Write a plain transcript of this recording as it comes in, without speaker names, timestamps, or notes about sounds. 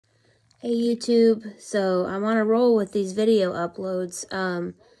Hey YouTube, so I'm on a roll with these video uploads.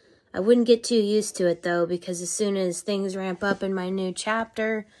 I wouldn't get too used to it though, because as soon as things ramp up in my new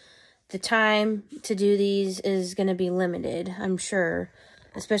chapter, the time to do these is going to be limited, I'm sure.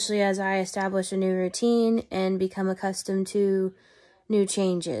 Especially as I establish a new routine and become accustomed to new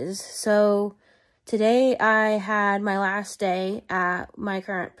changes. So today I had my last day at my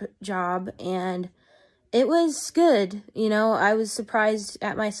current job, and it was good. You know, I was surprised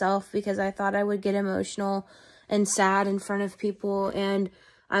at myself because I thought I would get emotional and sad in front of people. And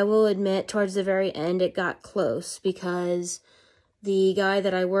I will admit, towards the very end, it got close because the guy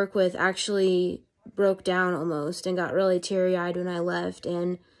that I work with actually broke down almost and got really teary-eyed when I left.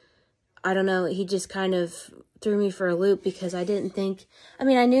 And I don't know, he just kind of threw me for a loop because I didn't think, I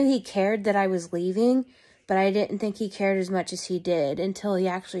mean, I knew he cared that I was leaving, but I didn't think he cared as much as he did until he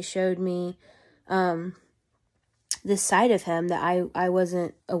actually showed me this side of him that I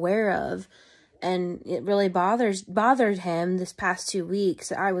wasn't aware of. And it really bothered him this past 2 weeks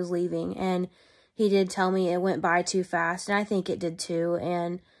that I was leaving. And he did tell me it went by too fast, and I think it did too.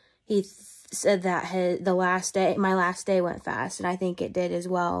 And he said that my last day went fast, and I think it did as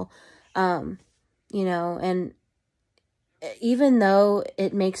well. You know, and even though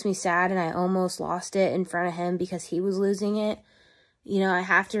it makes me sad and I almost lost it in front of him because he was losing it, you know, I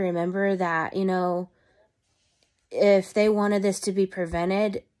have to remember that, you know, if they wanted this to be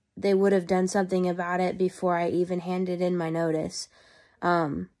prevented, they would have done something about it before I even handed in my notice.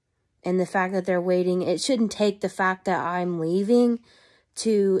 And the fact that they're waiting, it shouldn't take the fact that I'm leaving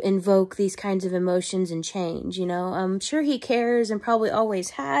to invoke these kinds of emotions and change, you know. I'm sure he cares and probably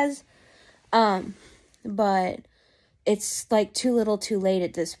always has, but it's like too little too late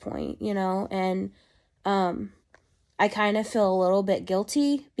at this point, you know. And I kind of feel a little bit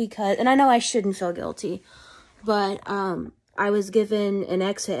guilty because, and I know I shouldn't feel guilty, but I was given an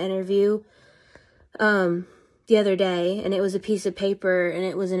exit interview the other day, and it was a piece of paper, and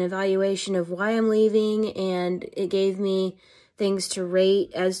it was an evaluation of why I'm leaving, and it gave me things to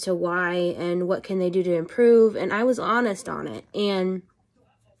rate as to why and what can they do to improve, and I was honest on it. And,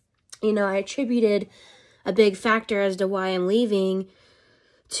 you know, I attributed a big factor as to why I'm leaving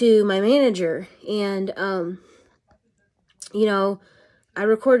to my manager. And, you know, I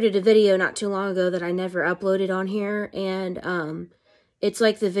recorded a video not too long ago that I never uploaded on here, and it's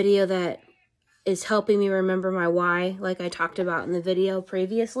like the video that is helping me remember my why, like I talked about in the video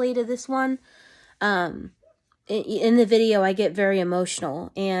previously to this one. In the video, I get very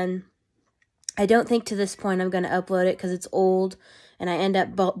emotional, and I don't think to this point I'm going to upload it because it's old, and I end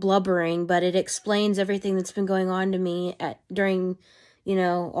up blubbering, but it explains everything that's been going on to me during, you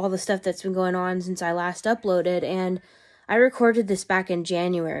know, all the stuff that's been going on since I last uploaded. And I recorded this back in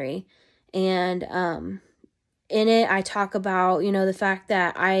January, and in it I talk about, you know, the fact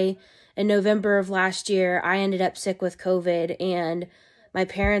that in November of last year, I ended up sick with COVID, and my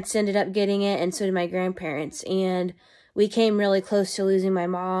parents ended up getting it, and so did my grandparents. And we came really close to losing my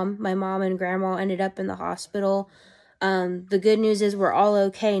mom. My mom and grandma ended up in the hospital. The good news is we're all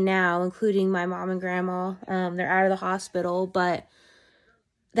okay now, including my mom and grandma. They're out of the hospital, but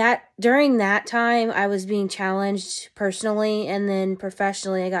during that time, I was being challenged personally, and then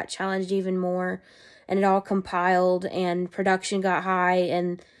professionally, I got challenged even more, and it all compiled, and production got high,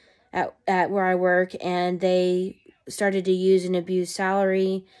 and at where I work, and they started to use and abuse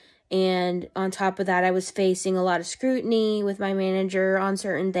salary. And on top of that, I was facing a lot of scrutiny with my manager on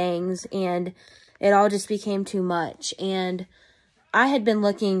certain things, and it all just became too much. And I had been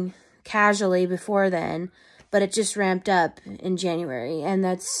looking casually before then, but it just ramped up in January, and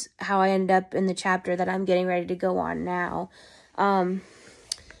that's how I ended up in the chapter that I'm getting ready to go on now.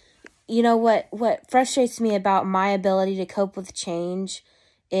 You know, what frustrates me about my ability to cope with change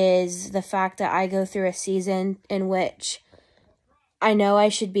is the fact that I go through a season in which I know I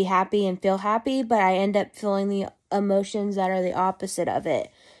should be happy and feel happy, but I end up feeling the emotions that are the opposite of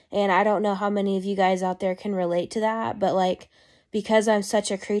it. And I don't know how many of you guys out there can relate to that, but like, because I'm such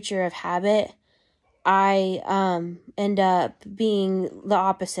a creature of habit, I end up being the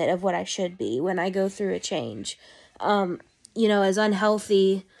opposite of what I should be when I go through a change. You know, as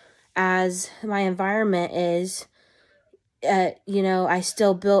unhealthy as my environment is, you know, I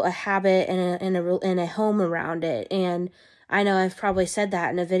still built a habit and a home around it. And I know I've probably said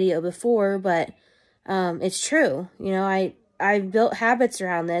that in a video before, but it's true. You know, I built habits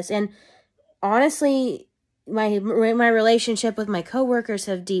around this, and honestly, my relationship with my coworkers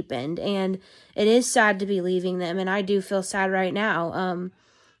have deepened, and it is sad to be leaving them, and I do feel sad right now.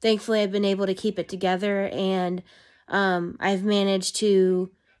 Thankfully, I've been able to keep it together, and I've managed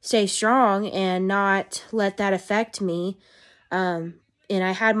to stay strong and not let that affect me. And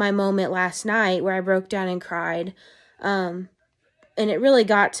I had my moment last night where I broke down and cried. And it really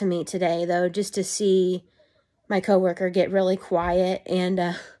got to me today, though, just to see my coworker get really quiet.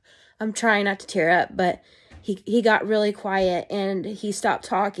 And I'm trying not to tear up, but he got really quiet and he stopped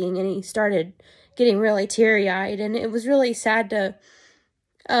talking and he started getting really teary-eyed. And it was really sad to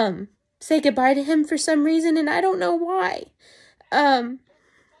say goodbye to him for some reason, and I don't know why.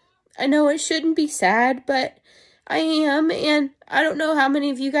 I know it shouldn't be sad, but I am, and I don't know how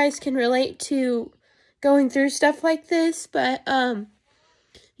many of you guys can relate to going through stuff like this, but,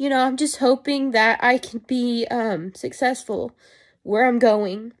 you know, I'm just hoping that I can be, successful where I'm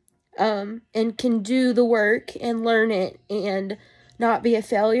going, and can do the work and learn it and not be a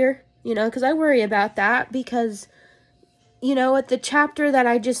failure, you know, because I worry about that because, you know, at the chapter that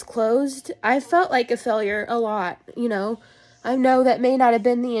I just closed, I felt like a failure a lot, you know. I know that may not have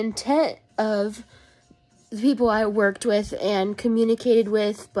been the intent of the people I worked with and communicated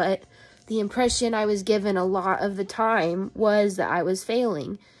with, but the impression I was given a lot of the time was that I was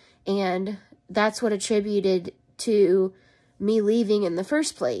failing. And that's what attributed to me leaving in the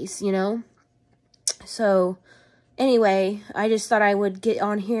first place, you know. So, anyway, I just thought I would get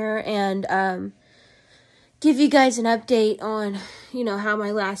on here and, give you guys an update on, you know, how my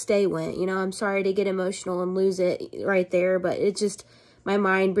last day went. You know, I'm sorry to get emotional and lose it right there, but it just, my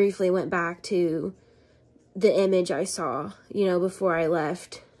mind briefly went back to the image I saw, you know, before I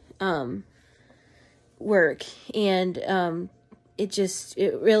left work. And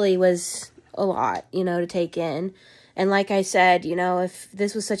it really was a lot, you know, to take in. And like I said, you know, if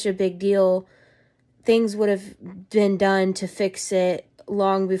this was such a big deal, things would have been done to fix it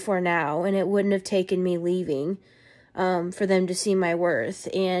long before now, and it wouldn't have taken me leaving for them to see my worth.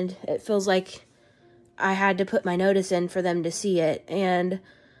 And it feels like I had to put my notice in for them to see it. And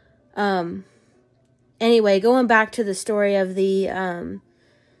anyway, going back to the story of the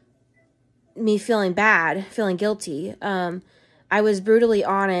me feeling bad, feeling guilty, I was brutally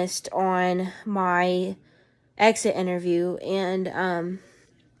honest on my exit interview, and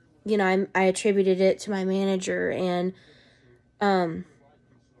you know, I attributed it to my manager. And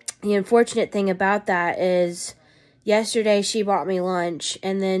the unfortunate thing about that is yesterday she bought me lunch,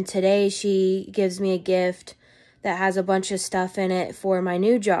 and then today she gives me a gift that has a bunch of stuff in it for my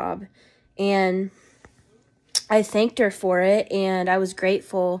new job. And I thanked her for it, and I was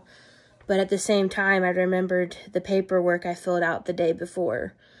grateful. But at the same time, I remembered the paperwork I filled out the day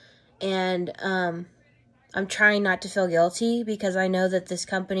before. And I'm trying not to feel guilty because I know that this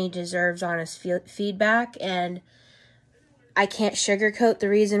company deserves honest feedback, and I can't sugarcoat the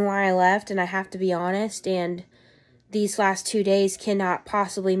reason why I left, and I have to be honest. And these last 2 days cannot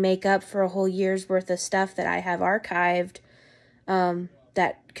possibly make up for a whole year's worth of stuff that I have archived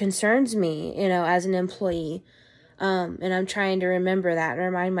that concerns me, you know, as an employee. And I'm trying to remember that and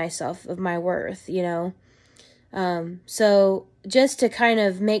remind myself of my worth, you know. So just to kind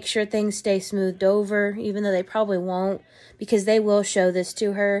of make sure things stay smoothed over, even though they probably won't, because they will show this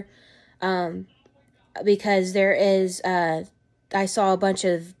to her, because there is, I saw a bunch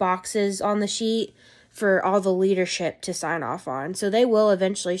of boxes on the sheet for all the leadership to sign off on. So they will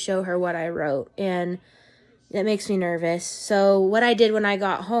eventually show her what I wrote, and that makes me nervous. So what I did when I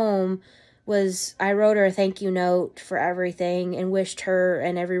got home was I wrote her a thank you note for everything and wished her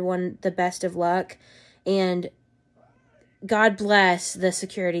and everyone the best of luck. And God bless the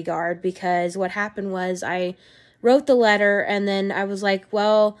security guard, because what happened was I wrote the letter and then I was like,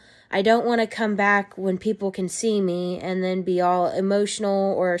 well, I don't want to come back when people can see me and then be all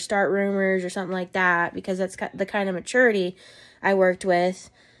emotional or start rumors or something like that, because that's the kind of maturity I worked with.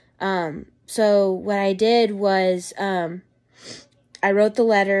 So what I did was I wrote the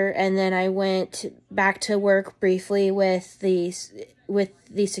letter, and then I went back to work briefly with the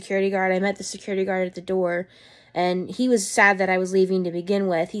security guard. I met the security guard at the door, and he was sad that I was leaving to begin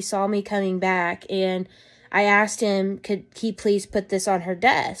with. He saw me coming back, and I asked him, could he please put this on her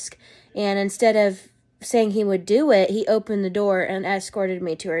desk? And instead of saying he would do it, he opened the door and escorted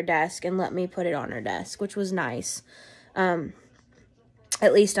me to her desk and let me put it on her desk, which was nice.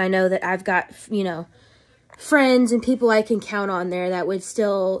 At least I know that I've got, you know, friends and people I can count on there that would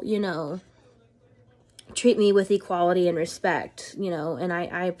still, you know, treat me with equality and respect, you know, and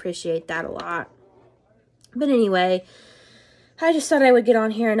I appreciate that a lot. But anyway, I just thought I would get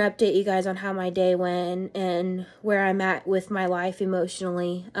on here and update you guys on how my day went and where I'm at with my life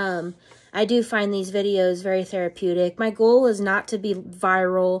emotionally. I do find these videos very therapeutic. My goal is not to be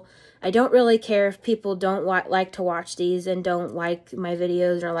viral. I don't really care if people don't like to watch these and don't like my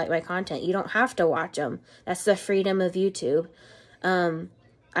videos or like my content. You don't have to watch them. That's the freedom of YouTube.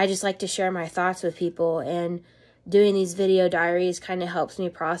 I just like to share my thoughts with people, and doing these video diaries kind of helps me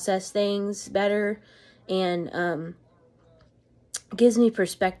process things better, and gives me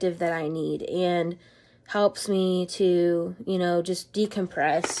perspective that I need, and helps me to, you know, just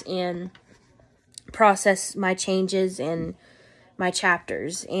decompress and process my changes and my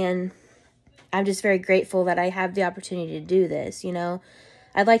chapters. And I'm just very grateful that I have the opportunity to do this, you know.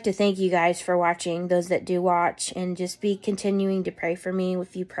 I'd like to thank you guys for watching, those that do watch, and just be continuing to pray for me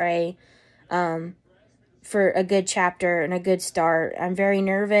if you pray for a good chapter and a good start. I'm very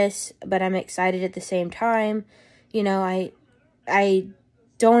nervous, but I'm excited at the same time. You know, I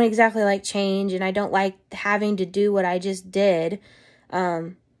don't exactly like change, and I don't like having to do what I just did.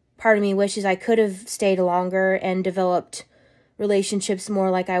 Part of me wishes I could have stayed longer and developed relationships more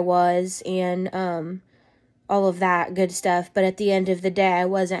like I was, and all of that good stuff. But at the end of the day, I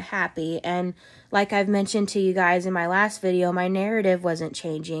wasn't happy. And like I've mentioned to you guys in my last video, my narrative wasn't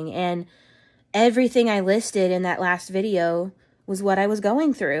changing. And everything I listed in that last video was what I was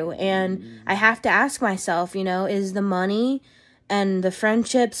going through. And I have to ask myself, you know, is the money and the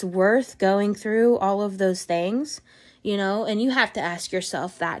friendships worth going through all of those things? You know, and you have to ask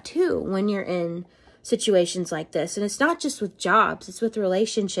yourself that too when you're in situations like this. And it's not just with jobs, it's with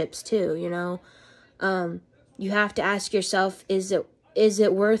relationships too, you know. You have to ask yourself, is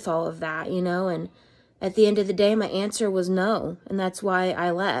it worth all of that, you know? And at the end of the day, my answer was no. And that's why I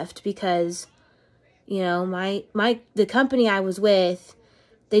left, because, you know, the company I was with,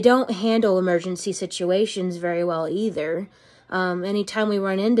 they don't handle emergency situations very well either. Anytime we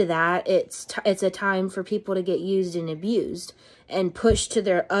run into that, it's a time for people to get used and abused and pushed to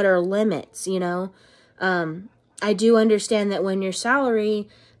their utter limits, you know. I do understand that when your salary,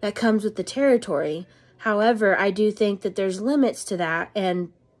 that comes with the territory. However, I do think that there's limits to that,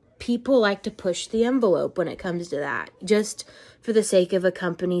 and people like to push the envelope when it comes to that, just for the sake of a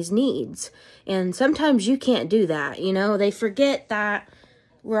company's needs. And sometimes you can't do that, you know. They forget that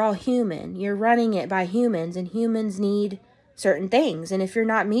we're all human. You're running it by humans, and humans need certain things. And if you're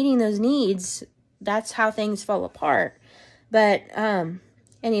not meeting those needs, that's how things fall apart. But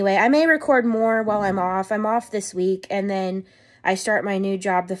anyway, I may record more while I'm off. I'm off this week, and then I start my new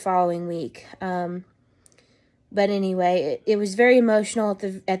job the following week. But anyway, it was very emotional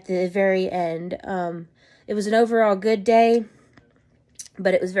at the very end. It was an overall good day,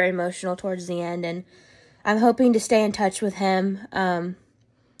 but it was very emotional towards the end, and I'm hoping to stay in touch with him.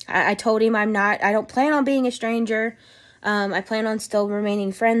 I told him I don't plan on being a stranger. I plan on still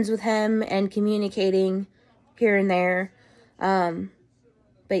remaining friends with him and communicating here and there.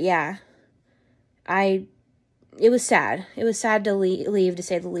 But yeah, it was sad. It was sad to leave, to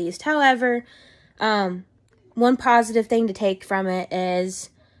say the least. However, one positive thing to take from it is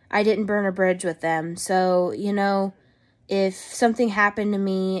I didn't burn a bridge with them. So, you know, if something happened to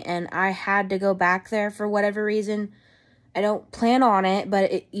me and I had to go back there for whatever reason, I don't plan on it,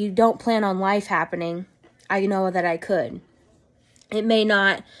 but you don't plan on life happening. I know that I could. It may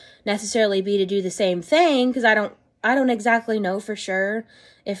not necessarily be to do the same thing, because I don't exactly know for sure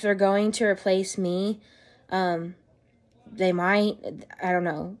if they're going to replace me. They might, I don't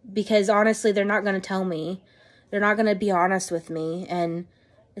know, because honestly, they're not going to tell me. They're not going to be honest with me, and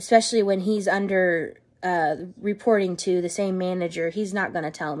especially when he's under reporting to the same manager, he's not going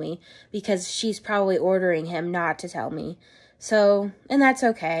to tell me, because she's probably ordering him not to tell me. So, and that's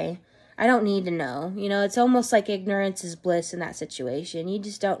okay. I don't need to know. You know, it's almost like ignorance is bliss in that situation. You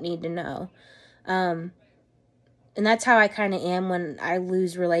just don't need to know. And that's how I kind of am when I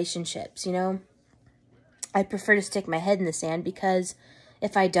lose relationships, you know. I prefer to stick my head in the sand, because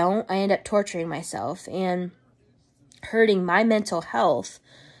if I don't, I end up torturing myself and hurting my mental health,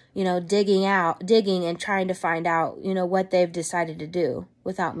 you know, digging and trying to find out, you know, what they've decided to do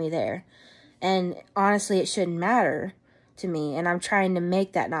without me there. And honestly, it shouldn't matter to me, and I'm trying to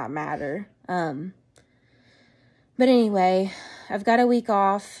make that not matter. But anyway, I've got a week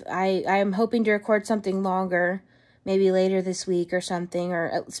off. I am hoping to record something longer, maybe later this week or something,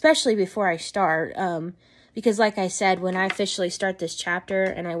 or especially before I start, because like I said, when I officially start this chapter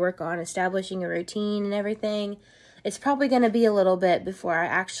and I work on establishing a routine and everything, it's probably going to be a little bit before I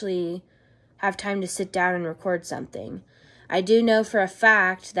actually have time to sit down and record something. I do know for a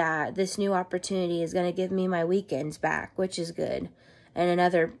fact that this new opportunity is going to give me my weekends back, which is good. And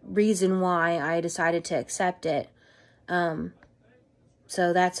another reason why I decided to accept it.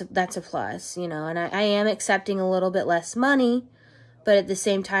 So that's a plus, you know. And I am accepting a little bit less money, but at the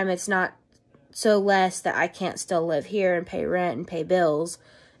same time, it's not so less that I can't still live here and pay rent and pay bills.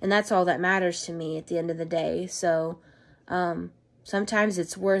 And that's all that matters to me at the end of the day. So sometimes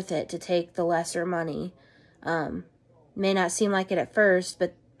it's worth it to take the lesser money. May not seem like it at first,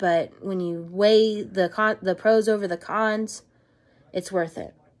 but but when you weigh the pros over the cons, it's worth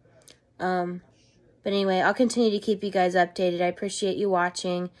it. But anyway, I'll continue to keep you guys updated. I appreciate you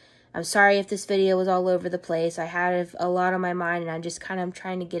watching. I'm sorry if this video was all over the place. I had a lot on my mind, and I'm just kind of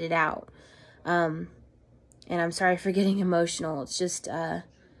trying to get it out. And I'm sorry for getting emotional. It's just,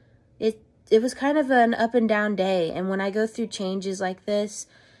 it was kind of an up and down day. And when I go through changes like this,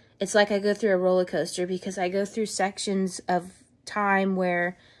 it's like I go through a roller coaster, because I go through sections of time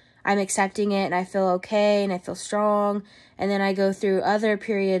where I'm accepting it and I feel okay and I feel strong. And then I go through other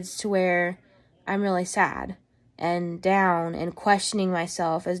periods to where I'm really sad and down and questioning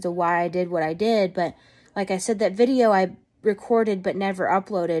myself as to why I did what I did. But like I said, that video I recorded but never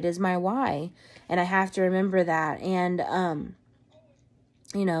uploaded is my why. And I have to remember that. And,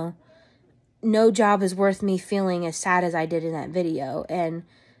 you know, no job is worth me feeling as sad as I did in that video. And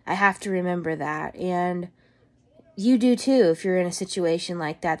I have to remember that. And you do too if you're in a situation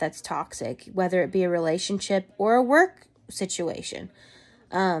like that that's toxic, whether it be a relationship or a work situation.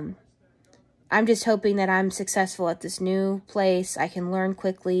 I'm just hoping that I'm successful at this new place. I can learn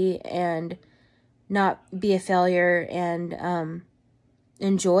quickly and not be a failure, and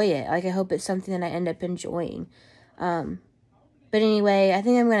enjoy it. Like, I hope it's something that I end up enjoying. But anyway, I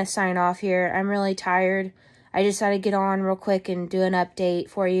think I'm going to sign off here. I'm really tired. I just thought I'd get on real quick and do an update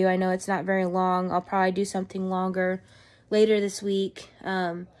for you. I know it's not very long. I'll probably do something longer later this week.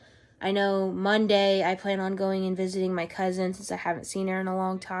 I know Monday I plan on going and visiting my cousin, since I haven't seen her in a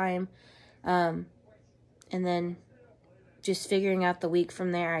long time. And then just figuring out the week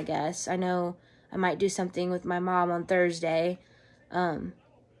from there, I guess. I know I might do something with my mom on Thursday. And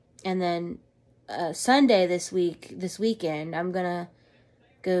then Sunday this weekend, I'm going to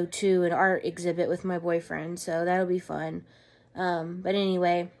go to an art exhibit with my boyfriend. So that'll be fun. But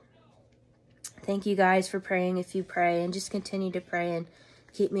anyway, thank you guys for praying if you pray. And just continue to pray and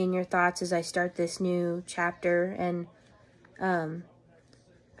keep me in your thoughts as I start this new chapter. And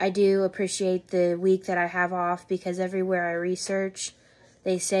I do appreciate the week that I have off, because everywhere I research,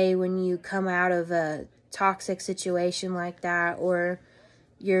 they say when you come out of a toxic situation like that, or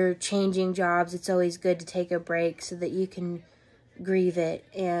you're changing jobs, it's always good to take a break so that you can grieve it.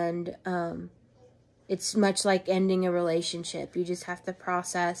 And it's much like ending a relationship. You just have to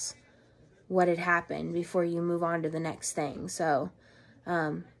process what had happened before you move on to the next thing. So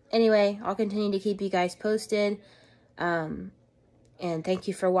anyway, I'll continue to keep you guys posted. And thank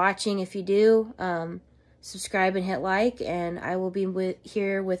you for watching. If you do, subscribe and hit like, and I will be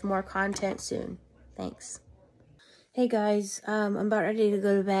here with more content soon. Thanks. Hey guys, I'm about ready to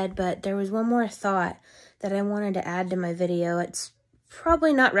go to bed, but there was one more thought that I wanted to add to my video. It's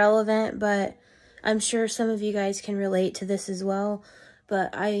probably not relevant, but I'm sure some of you guys can relate to this as well. But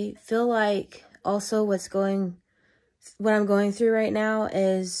I feel like also what I'm going through right now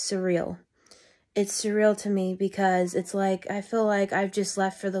is surreal. It's surreal to me, because it's like I feel like I've just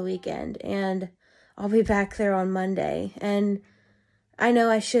left for the weekend and I'll be back there on Monday. And I know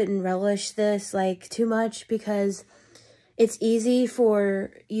I shouldn't relish this like too much, because it's easy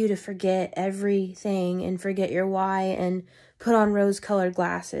for you to forget everything and forget your why and put on rose-colored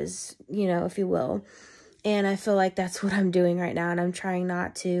glasses, you know, if you will. And I feel like that's what I'm doing right now, and I'm trying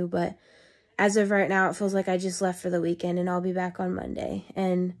not to. But as of right now, it feels like I just left for the weekend and I'll be back on Monday.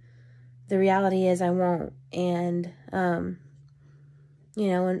 And the reality is I won't. And, you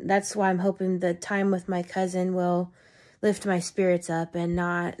know, and that's why I'm hoping the time with my cousin will lift my spirits up and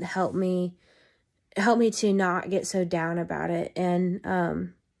not help me to not get so down about it.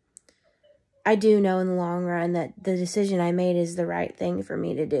 And I do know in the long run that the decision I made is the right thing for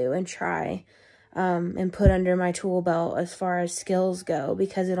me to do and try and put under my tool belt as far as skills go,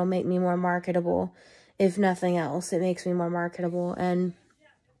 because it'll make me more marketable. If nothing else, it makes me more marketable. And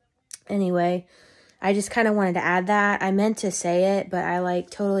anyway, I just kind of wanted to add that. I meant to say it, but I like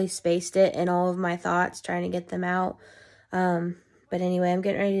totally spaced it in all of my thoughts trying to get them out. But anyway, I'm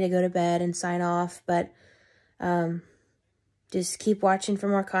getting ready to go to bed and sign off. But just keep watching for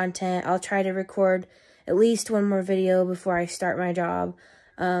more content. I'll try to record at least one more video before I start my job.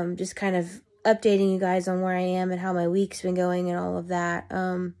 Just kind of updating you guys on where I am and how my week's been going and all of that.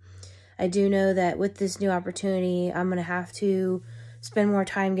 I do know that with this new opportunity, I'm going to have to spend more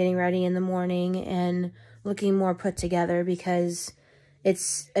time getting ready in the morning and looking more put together, because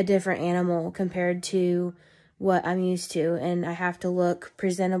it's a different animal compared to what I'm used to. And I have to look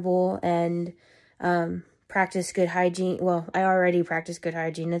presentable and practice good hygiene. Well, I already practice good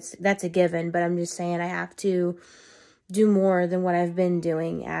hygiene. That's a given, but I'm just saying I have to do more than what I've been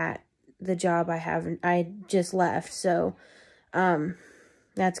doing at the job I just left. So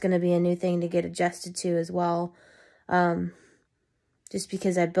that's going to be a new thing to get adjusted to as well. just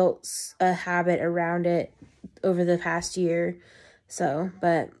because I built a habit around it over the past year. So,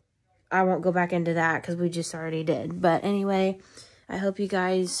 but I won't go back into that because we just already did. But anyway, I hope you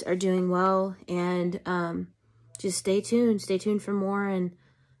guys are doing well, and just stay tuned. Stay tuned for more, and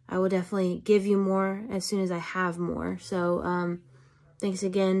I will definitely give you more as soon as I have more. So, thanks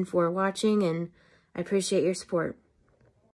again for watching, and I appreciate your support.